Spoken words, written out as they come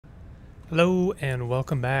Hello and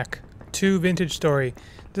welcome back to Vintage Story.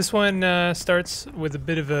 This one starts with a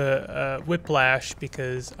bit of a whiplash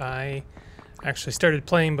because I actually started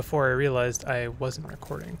playing before I realized I wasn't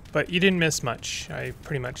recording. But you didn't miss much. I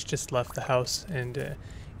pretty much just left the house and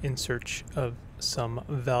in search of some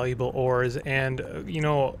valuable ores, and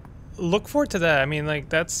look forward to that. I mean, like,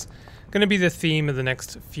 that's going to be the theme of the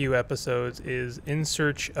next few episodes, is in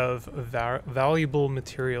search of valuable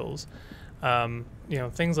materials.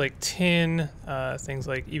 Things like tin, things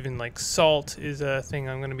like even like salt is a thing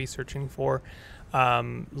I'm going to be searching for.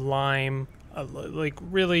 Lime, like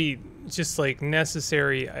really just like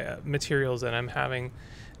necessary materials that I'm having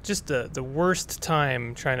just the worst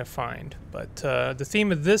time trying to find. But the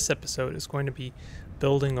theme of this episode is going to be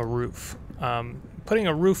building a roof, putting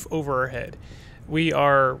a roof over our head. We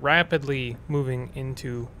are rapidly moving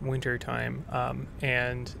into winter time,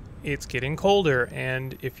 and it's getting colder,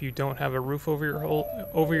 and if you don't have a roof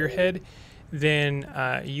over your head,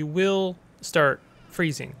 then you will start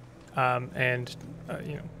freezing, and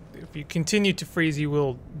if you continue to freeze, you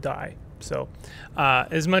will die. So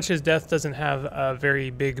as much as death doesn't have a very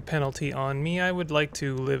big penalty on me, I would like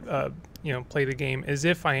to live play the game as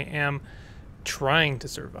if I am trying to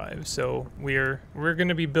survive. So we're going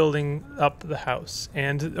to be building up the house,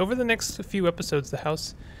 and over the next few episodes, the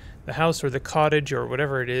house or the cottage or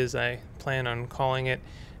whatever it is I plan on calling it,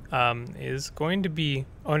 is going to be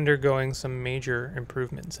undergoing some major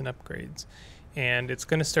improvements and upgrades, and it's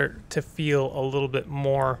going to start to feel a little bit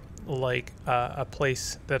more like a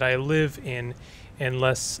place that I live in, and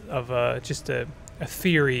less of just a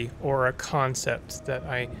theory or a concept that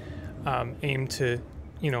I aim to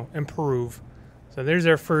improve. So there's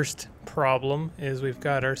our first problem, is we've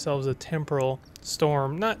got ourselves a temporal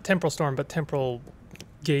storm, not temporal storm, but temporal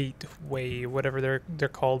gateway, whatever they're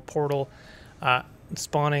called, portal,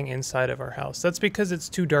 spawning inside of our house. That's because it's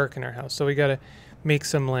too dark in our house, so we got to make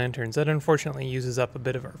some lanterns. That unfortunately uses up a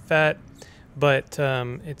bit of our fat, but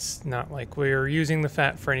it's not like we're using the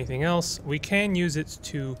fat for anything else. We can use it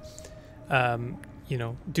to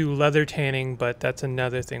do leather tanning, but that's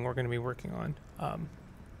another thing we're going to be working on,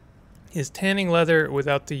 is tanning leather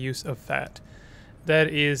without the use of fat. That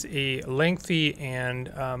is a lengthy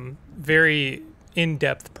and very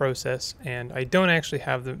in-depth process, and I don't actually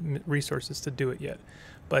have the resources to do it yet,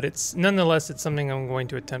 but it's something I'm going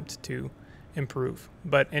to attempt to improve.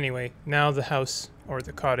 But anyway, now the house or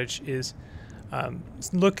the cottage is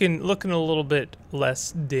looking a little bit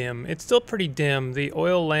less dim. It's still pretty dim. The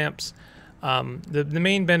oil lamps, the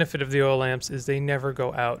main benefit of the oil lamps is they never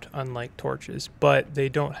go out, unlike torches, but they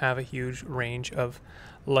don't have a huge range of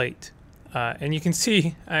light, and you can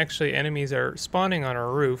see actually enemies are spawning on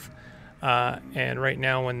our roof. And right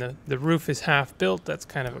now, when the roof is half built, that's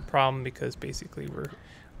kind of a problem, because basically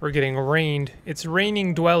we're getting rained. It's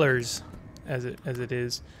raining dwellers as it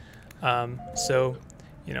is. So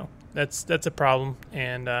that's a problem,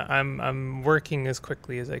 and I'm working as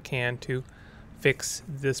quickly as I can to fix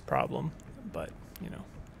this problem. But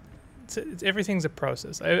everything's a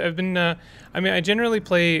process. I've been I generally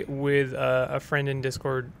play with a friend in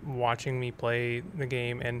Discord watching me play the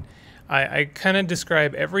game, and I kind of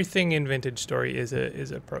describe everything in Vintage Story is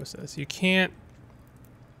a process. You can't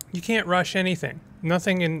rush anything.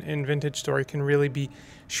 Nothing in Vintage Story can really be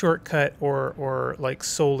shortcut or like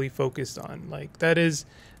solely focused on. Like that's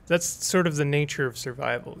sort of the nature of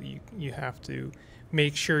survival. You have to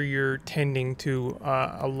make sure you're tending to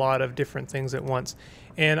a lot of different things at once.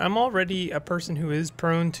 And I'm already a person who is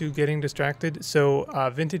prone to getting distracted, so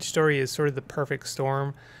Vintage Story is sort of the perfect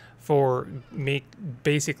storm for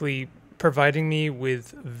basically providing me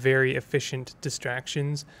with very efficient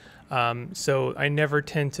distractions. So I never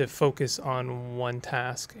tend to focus on one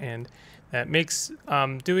task, and that makes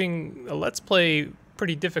doing a Let's Play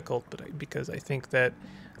pretty difficult, but because I think that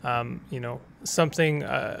something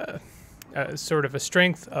sort of a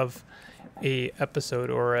strength of a episode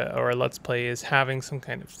or a Let's Play is having some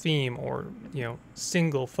kind of theme or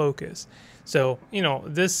single focus. So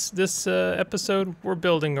this episode we're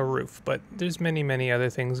building a roof, but there's many other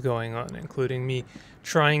things going on, including me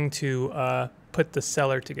trying to put the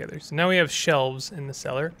cellar together. So now we have shelves in the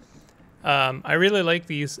cellar. I really like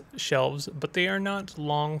these shelves, but they are not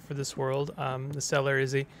long for this world. The cellar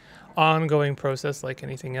is a ongoing process like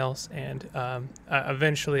anything else, and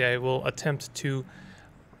eventually I will attempt to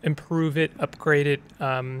improve it, upgrade it,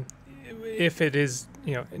 if it is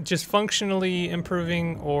just functionally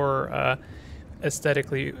improving or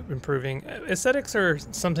aesthetically improving. Aesthetics are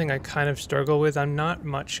something I kind of struggle with. I'm not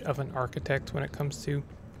much of an architect when it comes to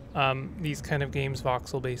these kind of games,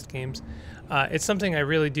 voxel based games. It's something I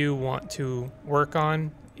really do want to work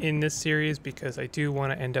on in this series because I do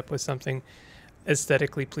want to end up with something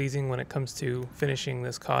aesthetically pleasing when it comes to finishing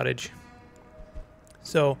this cottage.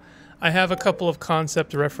 So I have a couple of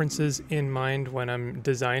concept references in mind when I'm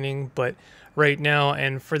designing, but right now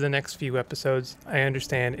and for the next few episodes, I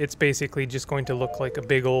understand it's basically just going to look like a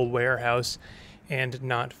big old warehouse and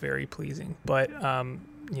not very pleasing. But,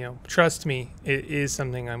 you know, trust me, it is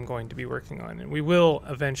something I'm going to be working on, and we will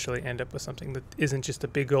eventually end up with something that isn't just a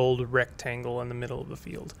big old rectangle in the middle of the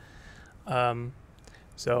field.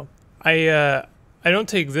 So I don't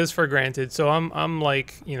take this for granted. So I'm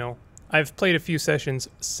like, you know, I've played a few sessions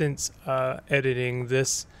since editing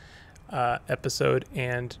this episode,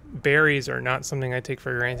 and berries are not something I take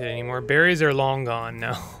for granted anymore. Berries are long gone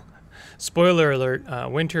now. Spoiler alert,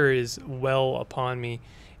 winter is well upon me,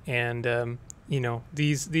 and you know,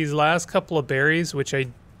 these last couple of berries, which I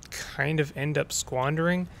kind of end up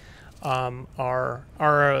squandering, are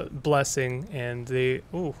a blessing, and they...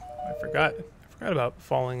 Ooh, I forgot about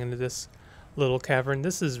falling into this little cavern.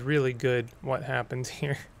 This is really good what happens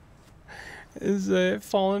here. Is I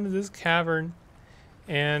fall into this cavern,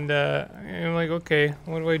 and I'm like, okay,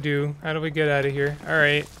 what do I do? How do we get out of here? All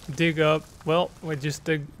right, dig up. Well, we just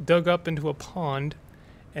dug up into a pond,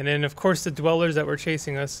 and then of course the dwellers that were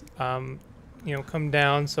chasing us, you know, come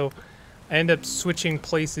down. So I end up switching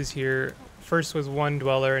places here. First was one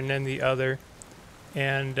dweller, and then the other,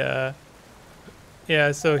 and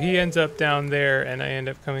yeah, so he ends up down there, and I end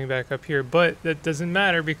up coming back up here. But that doesn't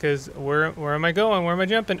matter because where am I going? Where am I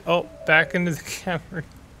jumping? Oh, back into the cavern.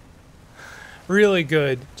 Really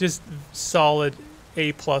good. Just solid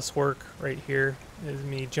A+ work right here is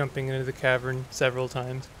me jumping into the cavern several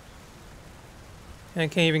times. And I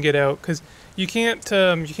can't even get out because you can't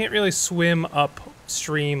really swim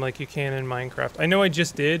upstream like you can in Minecraft. I know I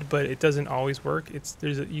just did, but it doesn't always work.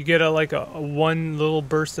 You get a one little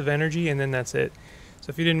burst of energy, and then that's it. So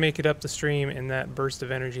if you didn't make it up the stream in that burst of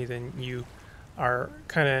energy, then you are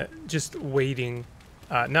kind of just waiting,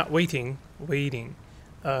 not waiting, waiting.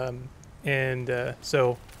 So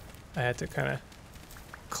I had to kind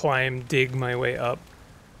of dig my way up.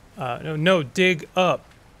 No, dig up.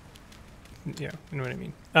 Yeah, you know what I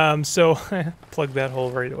mean. So plug that hole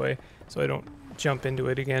right away so I don't jump into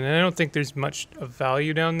it again. And I don't think there's much of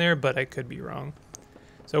value down there, but I could be wrong.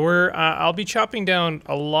 So I'll be chopping down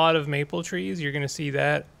a lot of maple trees. You're going to see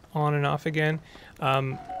that on and off again.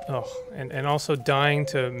 And also dying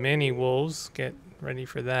to many wolves. Get ready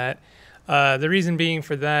for that. The reason being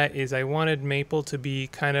for that is I wanted maple to be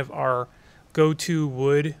kind of our go-to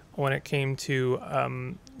wood when it came to,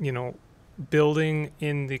 you know, building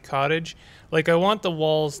in the cottage. Like, I want the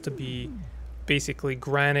walls to be basically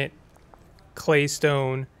granite, clay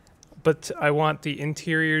stone, but I want the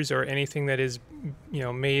interiors or anything that is, you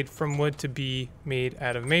know, made from wood to be made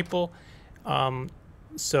out of maple.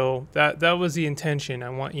 So that was the intention. I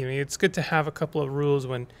want, you know, it's good to have a couple of rules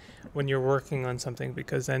when you're working on something,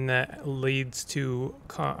 because then that leads to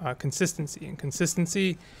consistency, and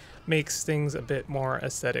consistency makes things a bit more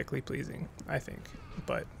aesthetically pleasing, I think.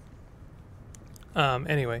 But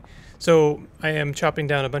anyway, so I am chopping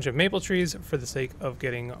down a bunch of maple trees for the sake of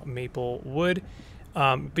getting maple wood.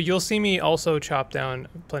 But you'll see me also chop down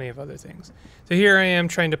plenty of other things. So here I am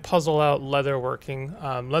trying to puzzle out leatherworking.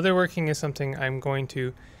 Leatherworking is something I'm going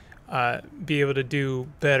to be able to do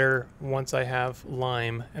better once I have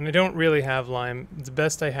lime. And I don't really have lime. The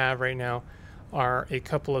best I have right now are a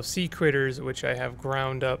couple of sea critters, which I have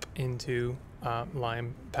ground up into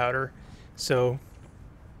lime powder. So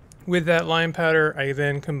with that lime powder, I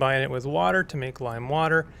then combine it with water to make lime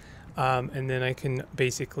water. And then I can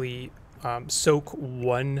basically soak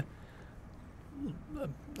one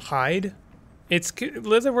hide.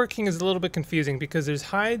 Leatherworking is a little bit confusing because there's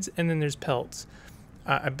hides and then there's pelts.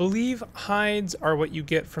 I believe hides are what you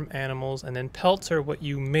get from animals, and then pelts are what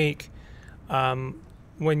you make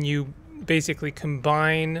when you basically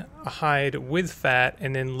combine a hide with fat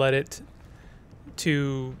and then let it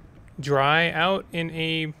to dry out in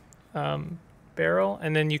a barrel,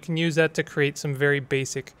 and then you can use that to create some very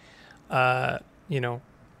basic, you know,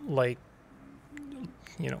 like,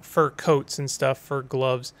 you know, fur coats and stuff, fur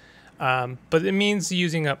gloves. But it means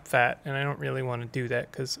using up fat, and I don't really want to do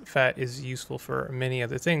that because fat is useful for many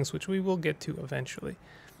other things, which we will get to eventually.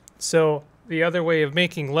 So the other way of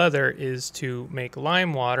making leather is to make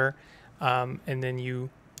lime water, and then you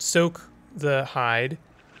soak the hide,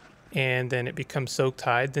 and then it becomes soaked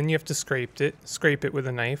hide. Then you have to scrape it with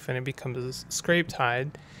a knife, and it becomes scraped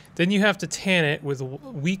hide. Then you have to tan it with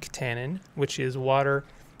weak tannin, which is water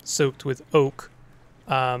soaked with oak,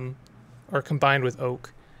 or combined with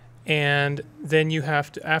oak. And then you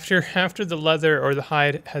have to, after the leather or the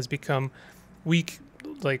hide has become weak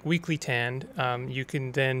like weakly tanned, you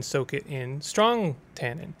can then soak it in strong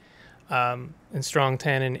tannin. And strong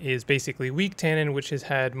tannin is basically weak tannin, which has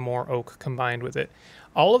had more oak combined with it.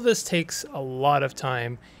 All of this takes a lot of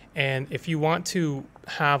time, and if you want to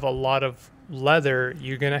have a lot of leather,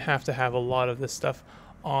 you're going to have a lot of this stuff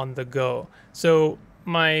on the go. So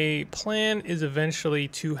my plan is eventually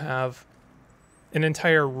to have an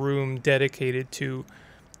entire room dedicated to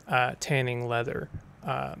tanning leather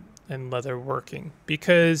and leather working,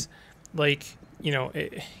 because like, you know,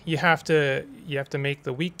 you have to make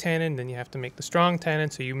the weak tannin, then you have to make the strong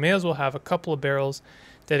tannin, so you may as well have a couple of barrels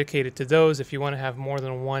dedicated to those. If you want to have more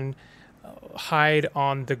than one hide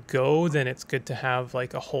on the go, then it's good to have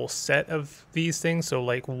like a whole set of these things. So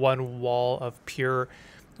like one wall of pure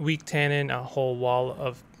weak tannin, a whole wall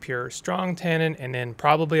of pure strong tannin, and then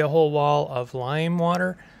probably a whole wall of lime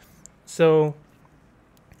water. So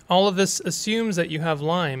all of this assumes that you have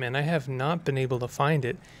lime, and I have not been able to find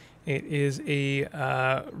it. It is a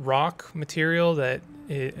rock material that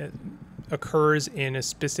occurs in a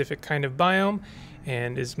specific kind of biome,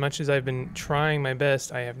 and as much as I've been trying my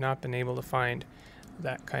best, I have not been able to find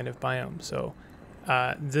that kind of biome. So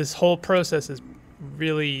this whole process has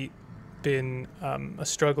really been a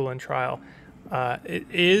struggle and trial. It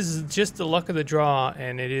is just the luck of the draw,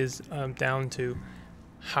 and it is down to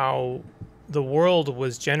how the world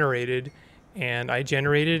was generated, and I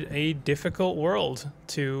generated a difficult world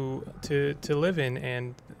to live in,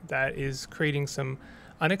 and that is creating some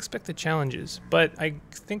unexpected challenges. But I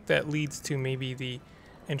think that leads to maybe the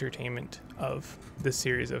entertainment of this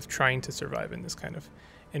series of trying to survive in this kind of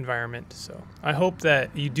environment. So I hope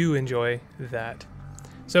that you do enjoy that.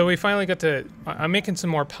 So we finally got to, I'm making some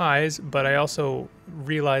more pies, but I also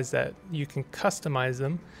realized that you can customize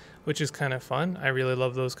them, which is kind of fun. I really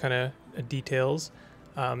love those kind of details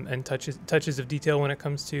and touches of detail when it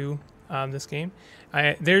comes to this game.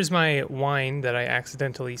 There's my wine that I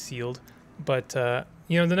accidentally sealed, but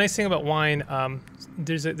you know, the nice thing about wine,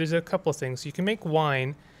 there's a couple of things. You can make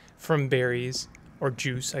wine from berries or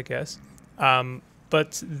juice, I guess,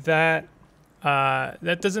 but that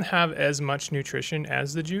doesn't have as much nutrition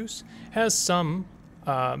as the juice. It has some,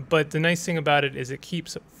 but the nice thing about it is it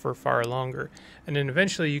keeps for far longer. And then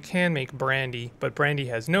eventually you can make brandy, but brandy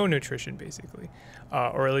has no nutrition basically,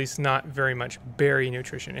 or at least not very much berry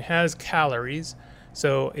nutrition. It has calories,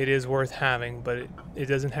 so it is worth having, but it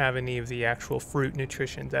doesn't have any of the actual fruit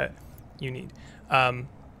nutrition that you need.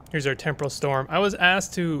 Here's our temporal storm. I was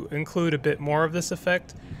asked to include a bit more of this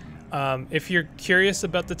effect. If you're curious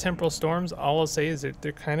about the temporal storms, all I'll say is that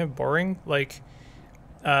they're kind of boring. Like,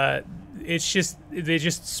 it's just, they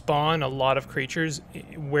just spawn a lot of creatures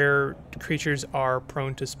where creatures are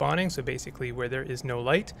prone to spawning, so basically where there is no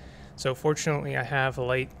light. So fortunately I have a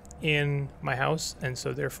light in my house, and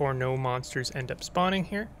so therefore no monsters end up spawning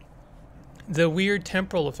here. The weird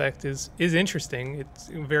temporal effect is interesting. It's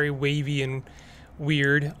very wavy and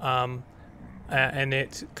weird, and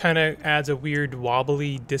it kind of adds a weird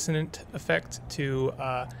wobbly dissonant effect to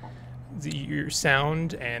your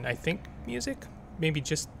sound, and I think music, maybe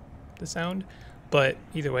just the sound, but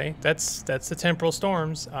either way, that's the temporal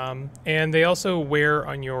storms. And they also wear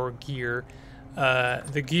on your gear.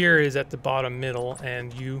 The gear is at the bottom middle,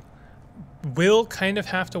 and you will kind of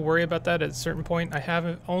have to worry about that at a certain point. I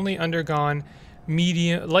have only undergone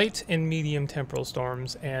light and medium temporal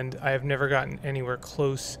storms, and I have never gotten anywhere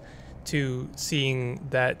close to seeing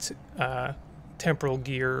that temporal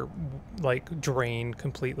gear like drain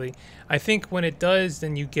completely. I think when it does,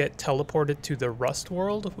 then you get teleported to the Rust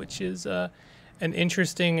world, which is an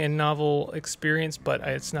interesting and novel experience, but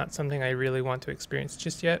it's not something I really want to experience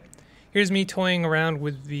just yet. Here's me toying around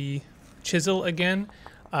with the chisel again.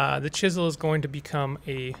 The chisel is going to become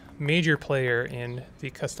a major player in the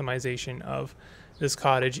customization of this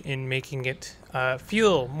cottage, in making it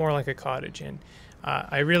feel more like a cottage. And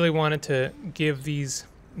I really wanted to give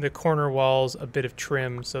the corner walls a bit of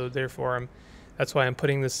trim, so therefore that's why I'm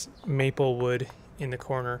putting this maple wood in the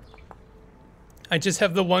corner. I just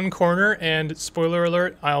have the one corner, and spoiler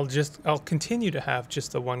alert, I'll continue to have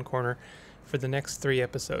just the one corner for the next 3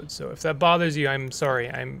 episodes. So if that bothers you, I'm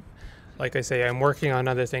sorry. Like I say, I'm working on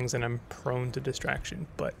other things and I'm prone to distraction,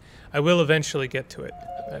 but I will eventually get to it.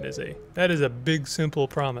 That is a big, simple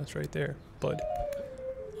promise right there, bud.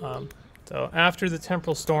 So after the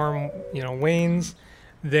temporal storm, wanes,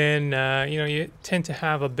 then you tend to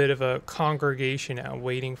have a bit of a congregation out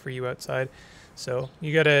waiting for you outside. So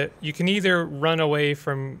you can either run away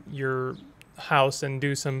from your house and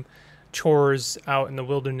do some chores out in the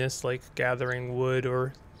wilderness, like gathering wood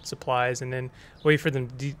or supplies, and then wait for them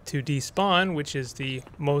to despawn, which is the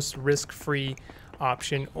most risk-free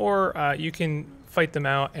option, or you can fight them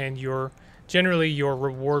out, and generally your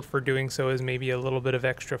reward for doing so is maybe a little bit of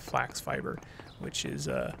extra flax fiber, which is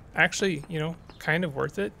actually, you know, kind of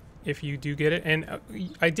worth it if you do get it. And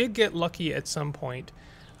I did get lucky at some point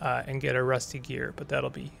and get a rusty gear, but that'll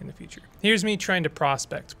be in the future. Here's me trying to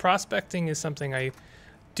prospect. Prospecting is something I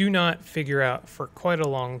do not figure out for quite a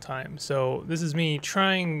long time. So this is me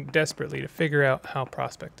trying desperately to figure out how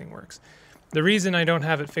prospecting works. The reason I don't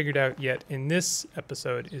have it figured out yet in this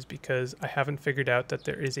episode is because I haven't figured out that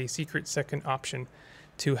there is a secret second option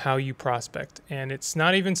to how you prospect. And it's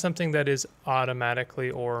not even something that is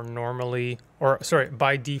automatically or normally, or sorry,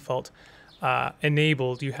 by default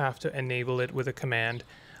enabled. You have to enable it with a command.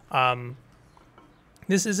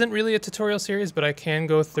 This isn't really a tutorial series, but I can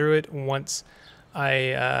go through it once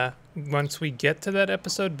we get to that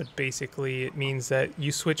episode. But basically it means that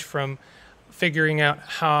you switch from figuring out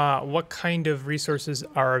what kind of resources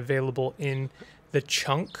are available in the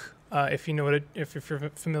chunk, if you're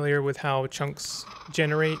familiar with how chunks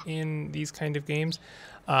generate in these kind of games.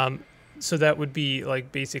 So that would be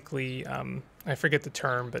like basically, I forget the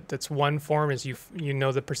term, but that's one form is you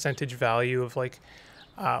know the percentage value of like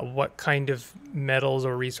what kind of metals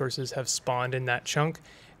or resources have spawned in that chunk.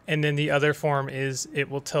 And then the other form is it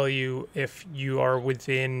will tell you if you are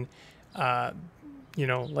within you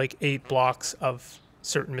know, like 8 blocks of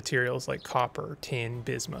certain materials like copper, tin,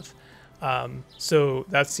 bismuth. So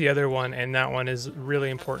that's the other one, and that one is really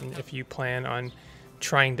important if you plan on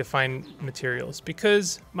trying to find materials,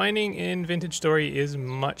 because mining in Vintage Story is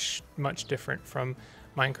much different from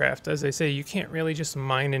Minecraft. As I say, you can't really just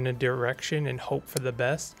mine in a direction and hope for the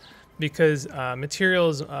best, because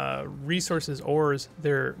materials, resources, ores,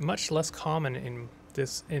 they're much less common in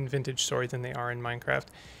Vintage Story than they are in Minecraft.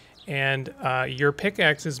 And your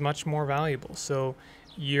pickaxe is much more valuable, so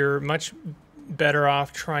you're much better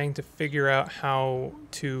off trying to figure out how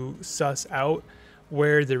to suss out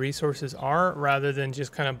where the resources are rather than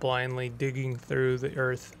just kind of blindly digging through the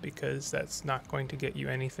earth, because that's not going to get you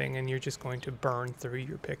anything and you're just going to burn through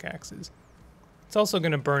your pickaxes. It's also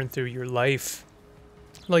going to burn through your life,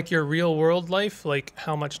 like your real world life, like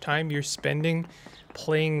how much time you're spending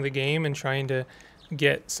playing the game and trying to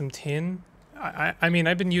get some tin. I mean,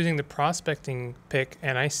 I've been using the prospecting pick,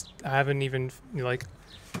 and I haven't even like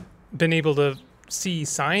been able to see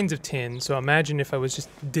signs of tin. So imagine if I was just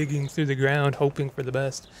digging through the ground, hoping for the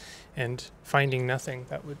best, and finding nothing.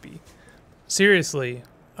 That would be seriously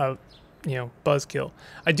a buzzkill.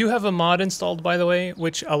 I do have a mod installed, by the way,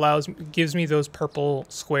 which gives me those purple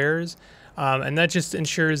squares, and that just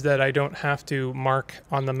ensures that I don't have to mark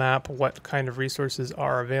on the map what kind of resources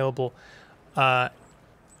are available.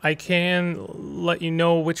 I can let you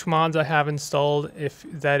know which mods I have installed if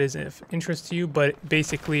that is of interest to you, but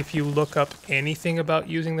basically if you look up anything about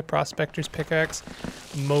using the Prospector's Pickaxe,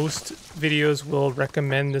 most videos will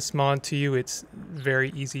recommend this mod to you. It's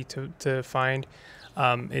very easy to find.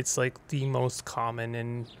 It's like the most common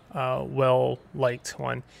and well-liked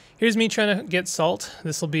one. Here's me trying to get salt.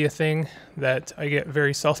 This will be a thing that I get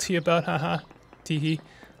very salty about, haha, teehee.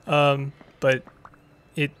 But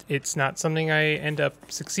it's not something I end up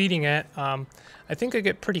succeeding at. I think I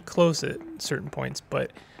get pretty close at certain points,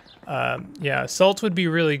 but yeah, salt would be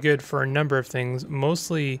really good for a number of things,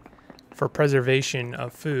 mostly for preservation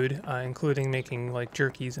of food, including making like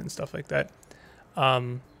jerkies and stuff like that.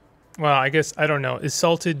 Well, I guess, I don't know, is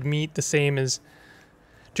salted meat the same as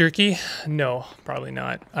jerky? No, probably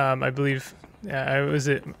not. I believe, I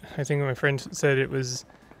think my friend said it was,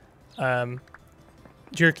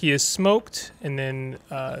 jerky is smoked, and then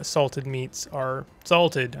salted meats are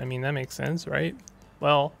salted. I mean, that makes sense, right?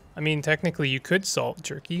 Well, I mean, technically you could salt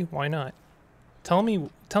jerky. Why not? Tell me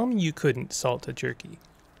you couldn't salt a jerky.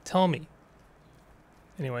 Tell me.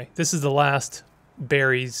 Anyway, this is the last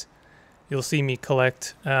berries you'll see me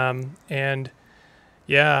collect. And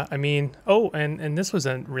yeah, I mean, oh, and this was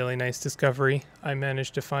a really nice discovery. I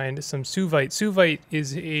managed to find some suvite. Suvite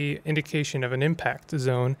is a indication of an impact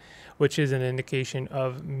zone, which is an indication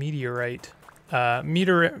of meteorite,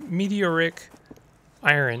 meteoric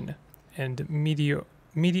iron, and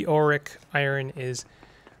meteoric iron is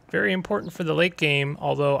very important for the late game,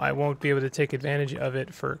 although I won't be able to take advantage of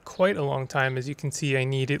it for quite a long time. As you can see, I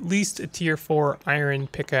need at least a tier 4 iron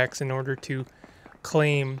pickaxe in order to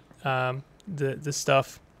claim the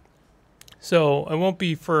stuff. So it won't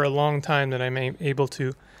be for a long time that I'm able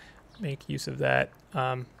to make use of that.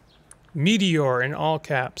 Meteor in all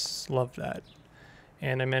caps, love that.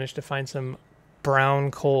 And I managed to find some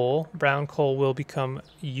brown coal. Brown coal will become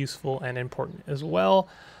useful and important as well.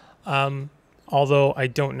 Although I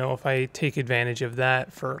don't know if I take advantage of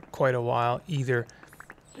that for quite a while either.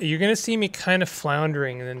 you're going to see me kind of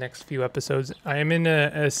floundering in the next few episodes. I am in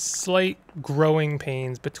a slight growing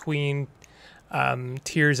pains between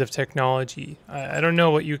tiers of technology. I don't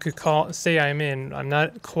know what you could say I'm in. I'm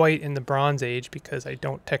not quite in the Bronze Age because I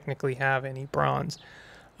don't technically have any bronze.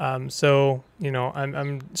 So, you know,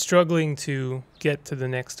 I'm struggling to get to the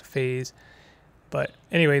next phase. But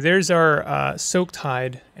anyway, there's our soaked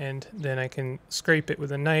hide, and then I can scrape it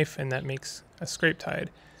with a knife, and that makes a scraped hide.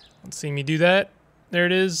 Let's see me do that. There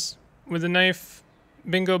it is with a knife.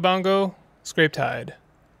 Bingo bongo, scraped hide.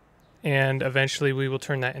 And eventually we will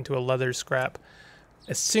turn that into a leather scrap.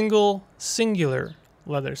 A singular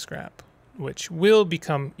leather scrap, which will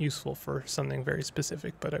become useful for something very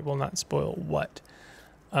specific, but I will not spoil what.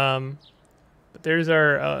 But there's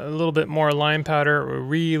our a little bit more lime powder. We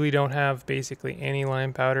really don't have basically any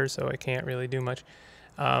lime powder, so I can't really do much.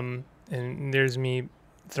 And there's me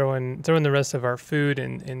throwing the rest of our food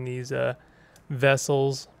in these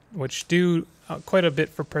vessels, which do quite a bit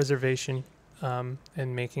for preservation.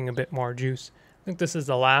 And making a bit more juice. I think this is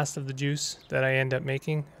the last of the juice that I end up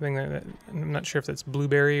making. I think I'm not sure if that's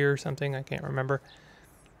blueberry or something. I can't remember.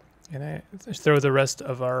 And I throw the rest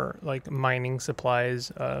of our like mining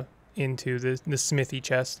supplies into the smithy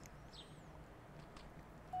chest.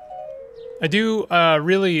 I do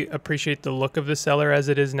really appreciate the look of the cellar as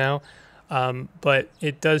it is now, but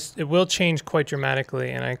it will change quite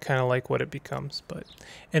dramatically, and I kind of like what it becomes. But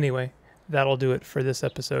anyway. That'll do it for this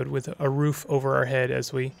episode with a roof over our head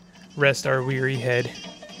as we rest our weary head.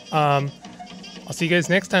 I'll see you guys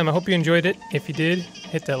next time. I hope you enjoyed it. If you did,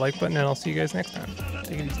 hit that like button, and I'll see you guys next time.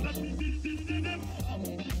 Take it easy.